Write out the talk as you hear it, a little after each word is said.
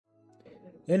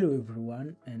Hello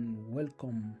everyone and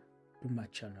welcome to my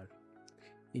channel.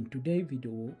 In today's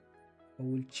video, I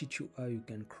will teach you how you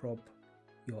can crop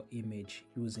your image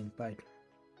using Python.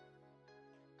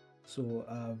 So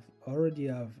I've already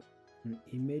have an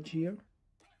image here.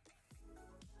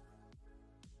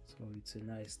 So it's a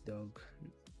nice dog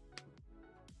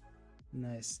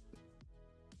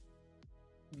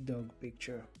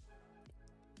picture.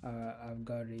 I've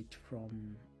got it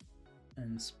from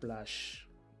unsplash.com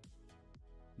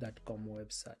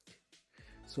website.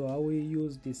 So I will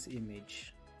use this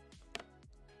image.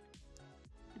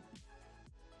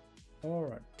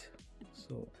 Alright,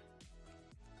 so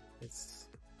let's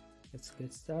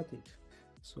get started.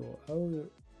 So I will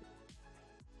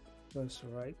first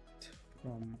write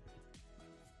from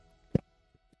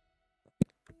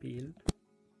build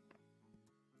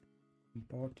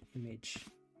import image.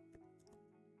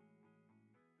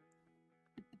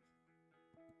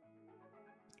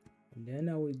 And then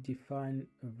I will define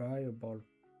a variable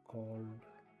called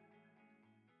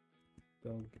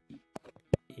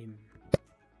dog.im,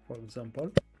 for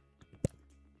example,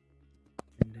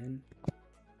 and then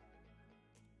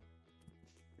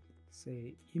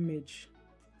say image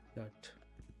dot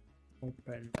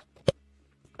open,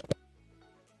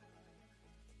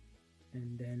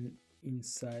 and then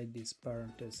inside this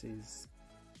parentheses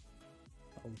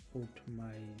I'll put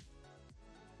my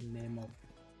name of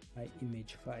my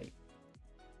image file.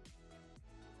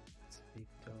 It's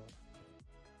Victor.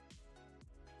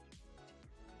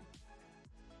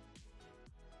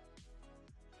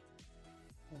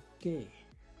 Okay,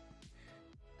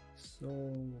 so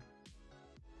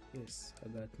yes, I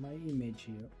got my image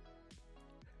here.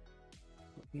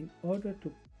 In order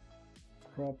to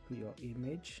crop your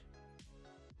image,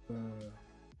 I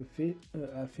think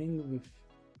the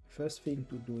first thing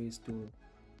to do is to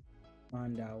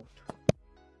find out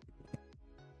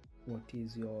what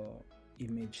is your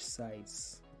image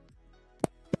size.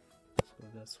 So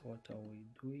that's what I will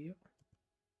do here.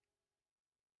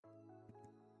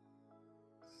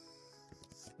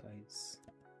 Size.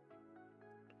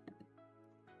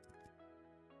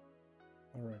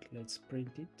 All right, let's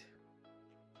print it.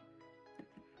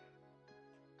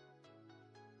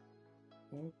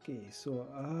 Okay, so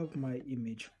I have my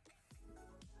image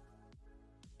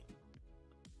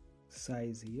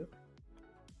size here.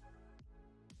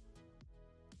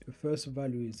 The first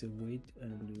value is the weight,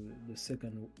 and the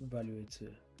second value is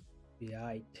the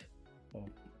height of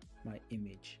my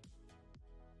image.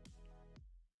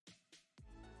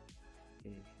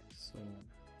 Okay, so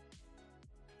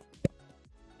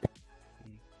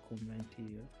we comment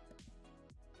here.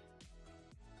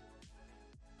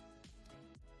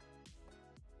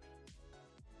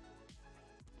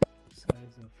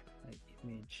 Size of my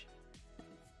image.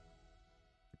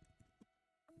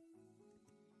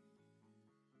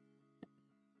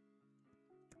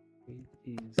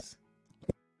 It is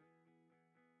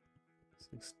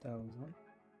 6,000,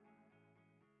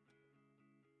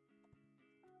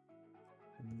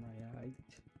 and my height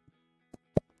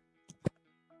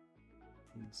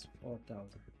is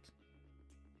 4,000.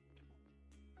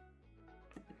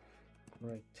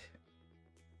 Right.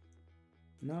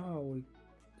 Now we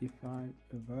define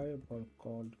a variable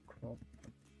called crop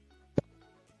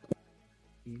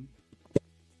in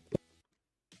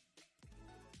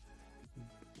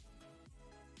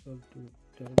equal to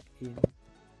dog.in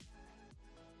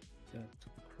dot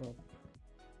crop,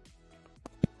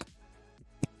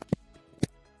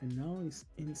 and now is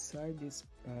inside this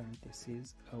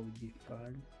parentheses I will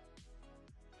define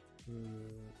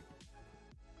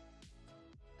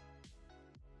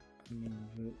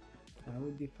I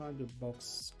will define the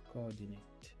box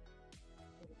coordinate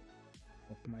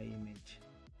of my image.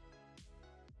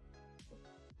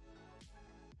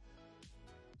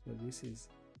 So this is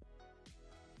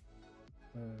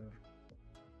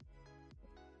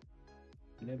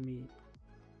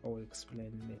I will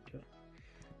explain later.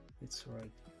 Let's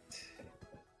write it,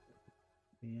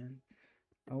 and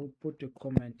I will put a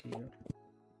comment here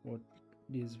what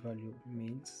this value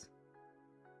means.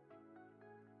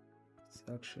 It's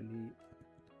actually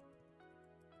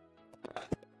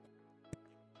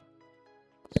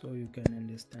so you can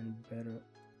understand better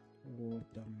what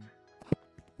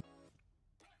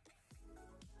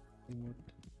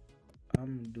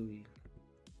I'm doing.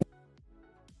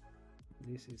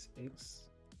 This is X,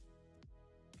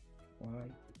 Y,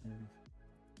 and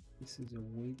this is the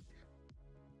weight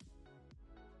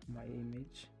of my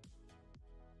image.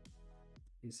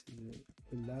 This is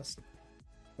the last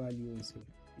value is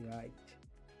the height.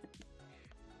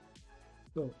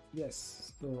 So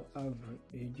yes, so I've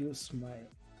reduced my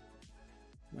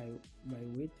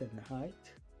weight and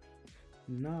height.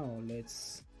 Now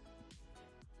let's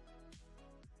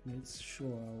show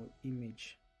our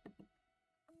image.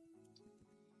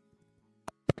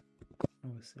 I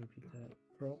will simply type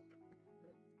prop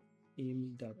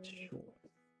im.show.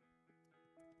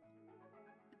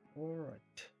 All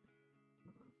right,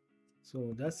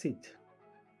 so that's it.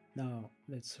 Now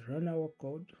let's run our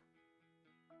code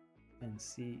and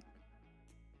see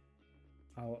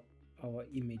how our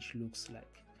image looks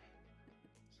like.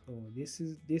 So this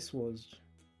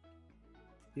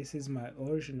is my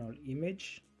original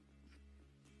image.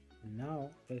 Now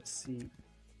let's see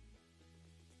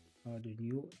how the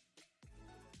new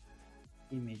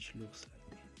image looks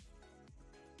like.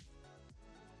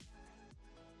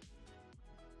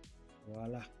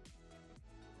 Voila,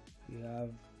 we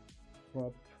have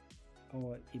cropped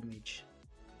our image.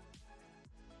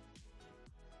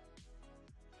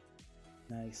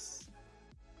 Nice.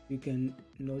 You can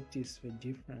notice the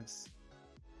difference.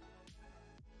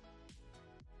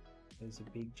 There's a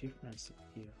big difference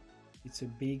here. It's a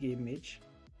big image,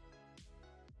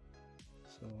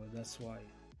 so that's why.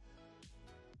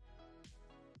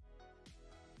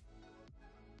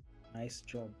 Nice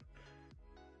job.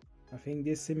 I think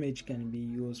this image can be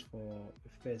used for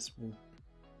a Facebook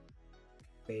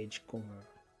page cover,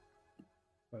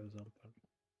 for example.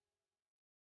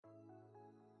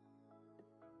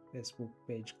 Facebook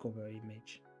page cover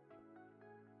image.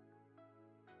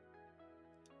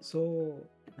 So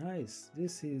nice.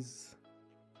 This is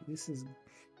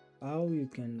how you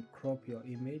can crop your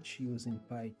image using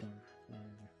Python.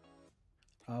 And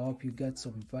I hope you get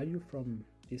some value from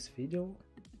this video.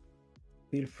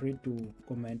 Feel free to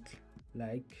comment,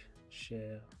 like,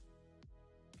 share,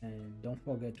 and don't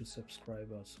forget to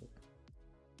subscribe also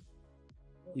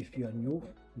if you are new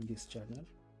in this channel.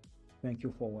 Thank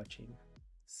you for watching.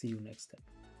 See you next time.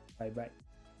 Bye bye.